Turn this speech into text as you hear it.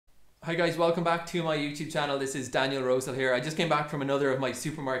Hi guys, welcome back to my YouTube channel. This is Daniel Rosehill here. I just came back from another of my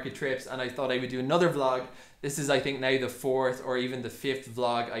supermarket trips and I thought I would do another vlog. This is I think now the fourth or even the fifth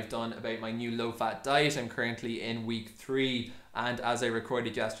vlog I've done about my new low-fat diet. I'm currently in week 3 and as I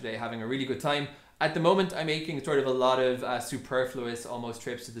recorded yesterday, having a really good time. At the moment, I'm making sort of a lot of superfluous almost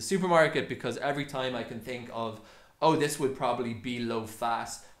trips to the supermarket because every time I can think of, oh, this would probably be low-fat,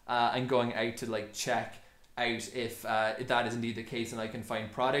 I'm going out to like check out if that is indeed the case and I can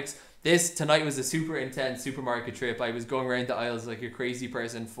find products. Tonight was a super intense supermarket trip. I was going around the aisles like a crazy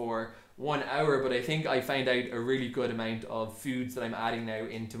person for 1 hour, but I think I found out a really good amount of foods that I'm adding now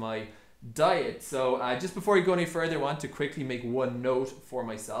into my diet. So just before I go any further, I want to quickly make one note for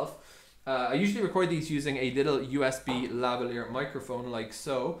myself. I usually record these using a little USB lavalier microphone like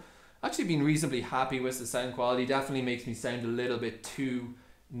so. Actually been reasonably happy with the sound quality. Definitely makes me sound a little bit too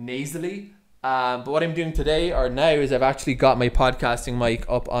nasally. But what I'm doing today or now is I've actually got my podcasting mic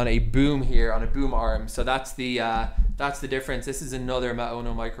up on a boom here, on a boom arm. So that's the difference. This is another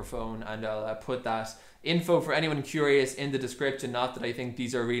Maono microphone and I'll put that info for anyone curious in the description. Not that I think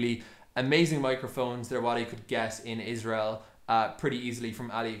these are really amazing microphones. They're what I could get in Israel pretty easily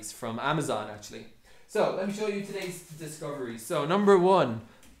from Amazon actually. So let me show you today's discoveries. So number 1,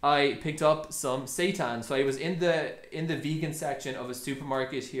 I picked up some seitan. So I was in the vegan section of a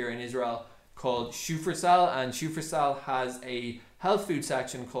supermarket here in Israel called Shufersal, and Shufersal has a health food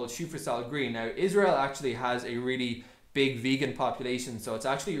section called Shufersal Green. Now Israel actually has a really big vegan population, so it's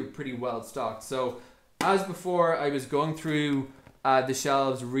actually pretty well stocked. So as before, I was going through the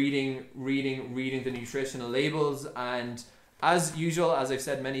shelves, reading the nutritional labels, and as usual, as I've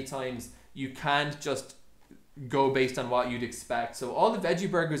said many times, you can't just go based on what you'd expect. So all the veggie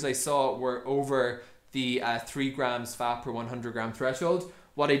burgers I saw were over the 3 grams fat per 100 gram threshold.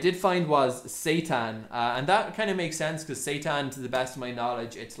 What I did find was seitan, and that kind of makes sense because seitan, to the best of my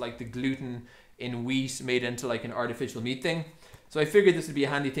knowledge, it's like the gluten in wheat made into like an artificial meat thing. So I figured this would be a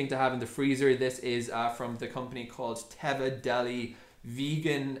handy thing to have in the freezer. This is from the company called Teva Deli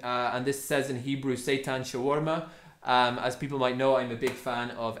Vegan, and this says in Hebrew seitan shawarma. As people might know, I'm a big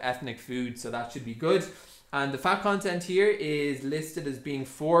fan of ethnic food, so that should be good. And the fat content here is listed as being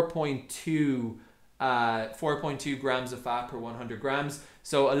 4.2 grams of fat per 100 grams.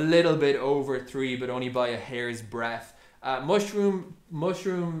 So a little bit over 3, but only by a hair's breadth. Mushroom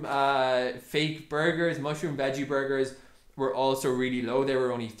fake burgers, mushroom veggie burgers were also really low. They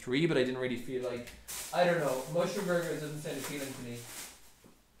were only 3, but I didn't really feel like, I don't know, mushroom burgers doesn't sound appealing to me.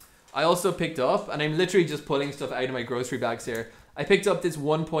 I also picked up, and I'm literally just pulling stuff out of my grocery bags here. I picked up this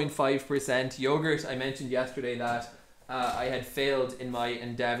 1.5% yogurt. I mentioned yesterday that I had failed in my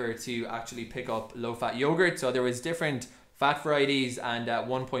endeavor to actually pick up low-fat yogurt. So there was different fat varieties, and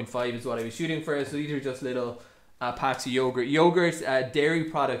 1.5 is what I was shooting for. So these are just little packs of yogurt. Dairy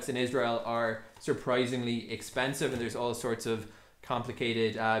products in Israel are surprisingly expensive, and there's all sorts of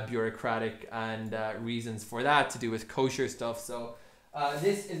complicated bureaucratic and reasons for that to do with kosher stuff. So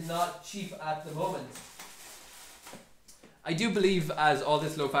this is not cheap at the moment. I do believe as all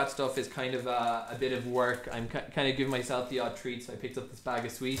this low-fat stuff is kind of a bit of work, I'm kind of giving myself the odd treat. So I picked up this bag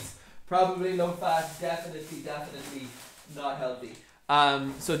of sweets. Probably low-fat, definitely not healthy.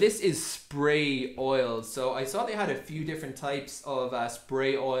 So this is spray oil. So I saw they had a few different types of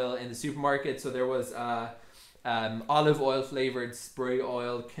spray oil in the supermarket. So there was olive oil flavored spray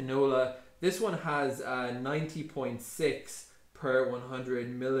oil, canola. This one has 90.6 per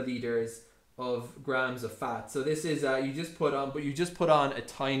 100 milliliters of grams of fat. So this is you just put on a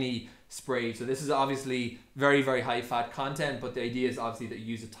tiny spray. So this is obviously very high fat content, but the idea is obviously that you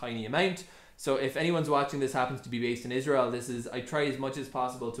use a tiny amount. So if anyone's watching this happens to be based in Israel, I try as much as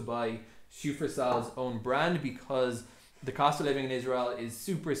possible to buy Shufersal's own brand because the cost of living in Israel is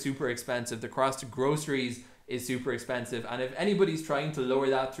super expensive. The cost of groceries is super expensive, and if anybody's trying to lower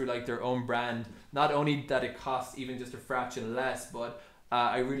that through like their own brand, not only that it costs even just a fraction less, but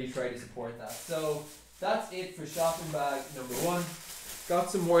I really try to support that. So that's it for shopping bag number 1.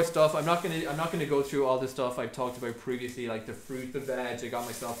 Got some more stuff. I'm not gonna go through all the stuff I've talked about previously, like the fruit, the veg. I got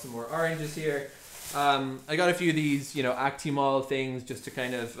myself some more oranges here. I got a few of these, Actimel things just to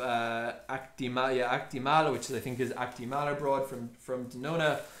kind of Actimala, which I think is Actimala broad from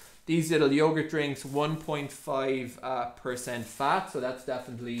Danona. These little yogurt drinks, 1.5% fat, so that's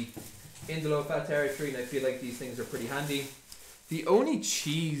definitely in the low fat territory, and I feel like these things are pretty handy. The only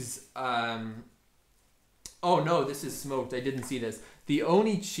cheese, oh no, this is smoked. I didn't see this. The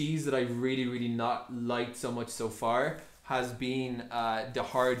only cheese that I really not liked so much so far has been the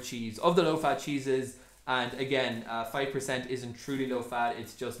hard cheese of the low fat cheeses. And again, 5% isn't truly low fat,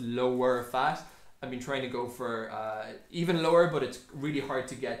 it's just lower fat. I've been trying to go for even lower, but it's really hard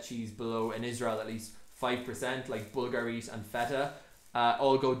to get cheese below, in Israel at least, 5%, like Bulgaris and feta.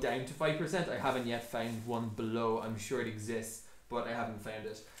 All go down to 5%. I haven't yet found one below. I'm sure it exists, but I haven't found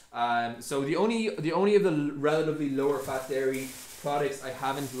it. So the only of the relatively lower fat dairy products I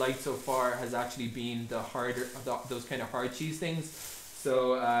haven't liked so far has actually been the harder, those kind of hard cheese things.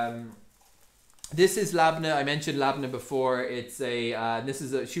 So this is Labne. I mentioned Labne before. It's this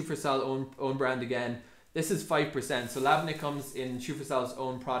is a Shufersal own brand again. This is 5%. So Labne comes in Shufersal's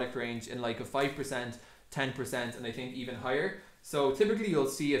own product range in like a 5%, 10%, and I think even higher. So typically you'll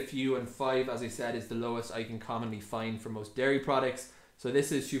see a few, and 5, as I said, is the lowest I can commonly find for most dairy products. So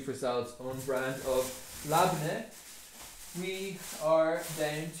this is Shufersal's own brand of Labne. We are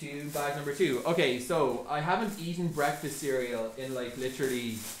down to bag number 2. Okay, so I haven't eaten breakfast cereal in like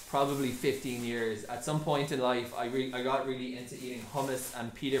literally probably 15 years. At some point in life, I got really into eating hummus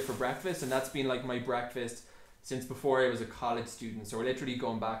and pita for breakfast, and that's been like my breakfast since before I was a college student. So we're literally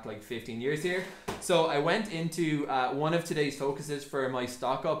going back like 15 years here. So I went into one of today's focuses for my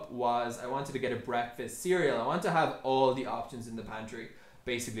stock up was I wanted to get a breakfast cereal. I want to have all the options in the pantry.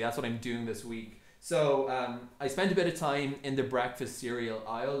 Basically, that's what I'm doing this week. So I spent a bit of time in the breakfast cereal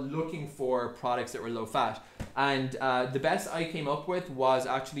aisle looking for products that were low fat, and the best I came up with was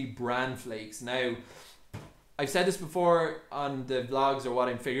actually bran flakes. Now, I've said this before on the vlogs, or what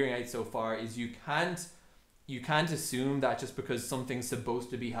I'm figuring out so far is you can't assume that just because something's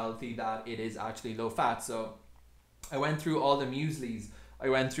supposed to be healthy that it is actually low fat. So I went through all the mueslis, I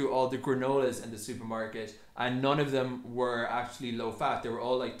went through all the granolas in the supermarket, and none of them were actually low fat. They were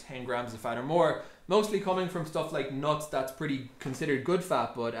all like 10 grams of fat or more, mostly coming from stuff like nuts that's pretty considered good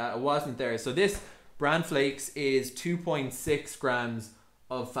fat, but it wasn't there. So this bran flakes is 2.6 grams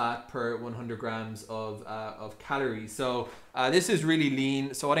of fat per 100 grams of calories. So this is really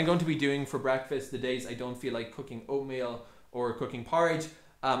lean. So what I'm going to be doing for breakfast, the days I don't feel like cooking oatmeal or cooking porridge,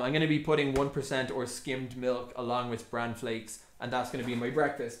 I'm going to be putting 1% or skimmed milk along with bran flakes, and that's going to be my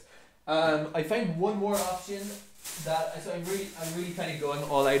breakfast. I found one more option that, so I'm really kind of going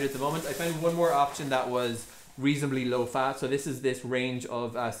all out at the moment. I found one more option that was reasonably low fat. So this is this range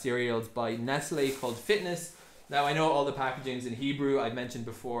of cereals by Nestle called Fitness. Now I know all the packaging's in Hebrew. I've mentioned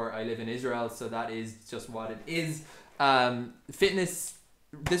before I live in Israel, so that is just what it is. Fitness,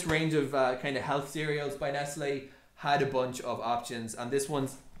 this range of kind of health cereals by Nestle had a bunch of options, and this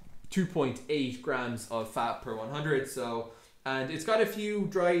one's 2.8 grams of fat per 100. So, and it's got a few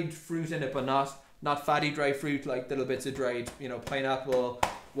dried fruit in it, but not fatty dry fruit, like little bits of dried, pineapple,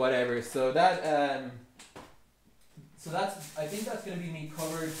 whatever. So that I think that's going to be me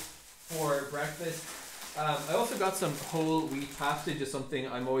covered for breakfast. I also got some whole wheat pasta, just something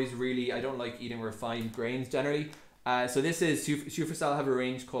I don't like eating refined grains generally. So this is Shufersal have a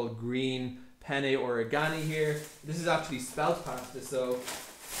range called green penne oregani here. This is actually spelt pasta, so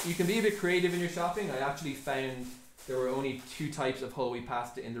you can be a bit creative in your shopping. I actually found there were only 2 types of whole wheat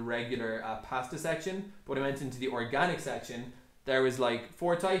pasta in the regular pasta section, but I went into the organic section. There was like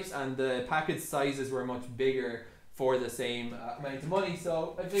 4 types, and the package sizes were much bigger for the same amount of money.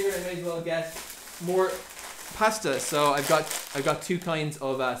 So I figured I may as well get more pasta. So I've got 2 kinds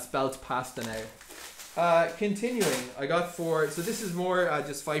of spelt pasta now. Continuing, I got 4. So this is more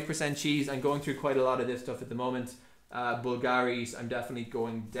just 5% cheese. I'm going through quite a lot of this stuff at the moment. Bulgaris, I'm definitely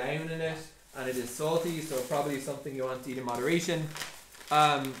going down in it, and it is salty, so probably something you want to eat in moderation.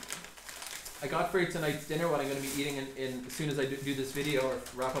 I got for tonight's dinner what I'm going to be eating in as soon as I do this video or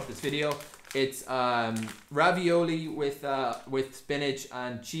wrap up this video. It's ravioli with spinach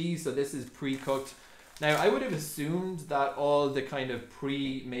and cheese. So this is pre-cooked. Now I would have assumed that all the kind of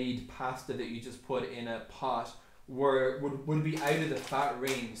pre-made pasta that you just put in a pot would be out of the fat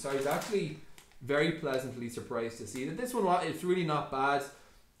range. So I was actually very pleasantly surprised to see that this one, it's really not bad.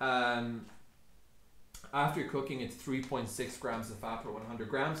 After cooking, it's 3.6 grams of fat per 100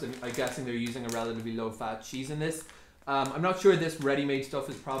 grams, and I'm guessing they're using a relatively low fat cheese in this. I'm not sure this ready-made stuff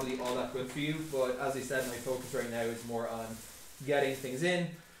is probably all that good for you, but as I said, my focus right now is more on getting things in.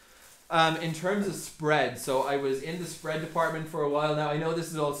 In terms of spread, so I was in the spread department for a while now. I know this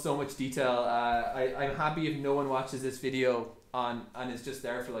is all so much detail. I'm happy if no one watches this video and it's just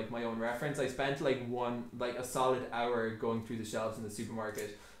there for like my own reference. I spent like a solid hour going through the shelves in the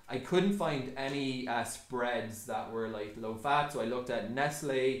supermarket. I couldn't find any spreads that were like low fat, so I looked at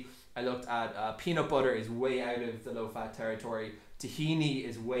Nestle. I looked at peanut butter is way out of the low fat territory. Tahini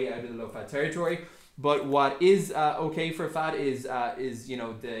is way out of the low fat territory. But what is okay for fat is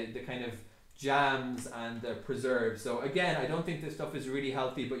the kind of jams and the preserves. So again, I don't think this stuff is really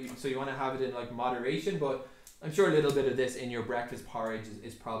healthy, but you want to have it in like moderation. But I'm sure a little bit of this in your breakfast porridge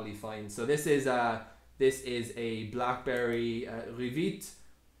is probably fine. So this is a blackberry rivit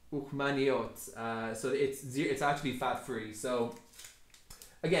uchmaniot. So it's actually fat free. So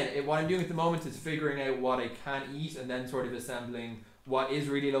again, what I'm doing at the moment is figuring out what I can eat and then sort of assembling what is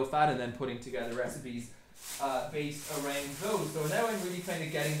really low fat and then putting together recipes based around those. So now I'm really kind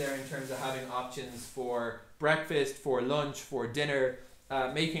of getting there in terms of having options for breakfast, for lunch, for dinner,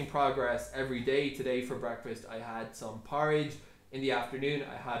 making progress every day. Today for breakfast I had some porridge. In the afternoon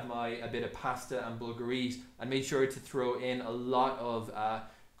I had a bit of pasta and bulgurite, and made sure to throw in a lot of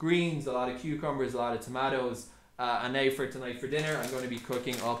greens, a lot of cucumbers, a lot of tomatoes. And now for tonight for dinner I'm going to be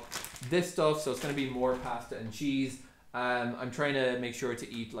cooking up this stuff, so it's going to be more pasta and cheese. I'm trying to make sure to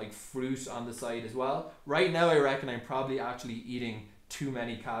eat like fruit on the side as well. Right now I reckon I'm probably actually eating too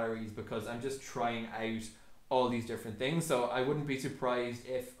many calories because I'm just trying out all these different things. So I wouldn't be surprised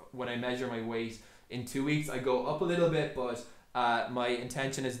if when I measure my weight in 2 weeks I go up a little bit, but my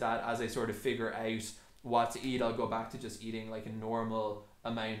intention is that as I sort of figure out what to eat, I'll go back to just eating like a normal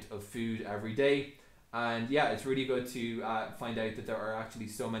amount of food every day. And yeah, it's really good to find out that there are actually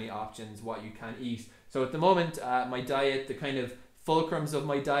so many options what you can eat. So at the moment, my diet, the kind of fulcrums of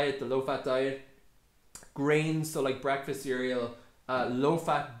my diet, the low-fat diet, grains, so like breakfast cereal,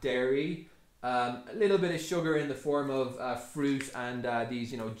 low-fat dairy, a little bit of sugar in the form of fruit and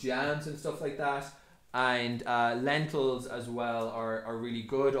these, jams and stuff like that. And lentils as well are really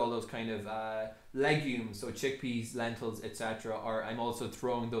good. All those kind of legumes, so chickpeas, lentils, etc. I'm also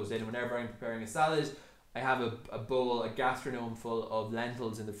throwing those in whenever I'm preparing a salad. I have a bowl, a gastronome full of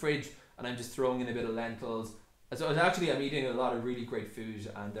lentils in the fridge, and I'm just throwing in a bit of lentils. So I'm eating a lot of really great food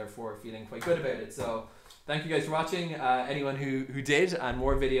and therefore feeling quite good about it. So thank you guys for watching, anyone who did, and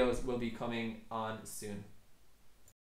more videos will be coming on soon.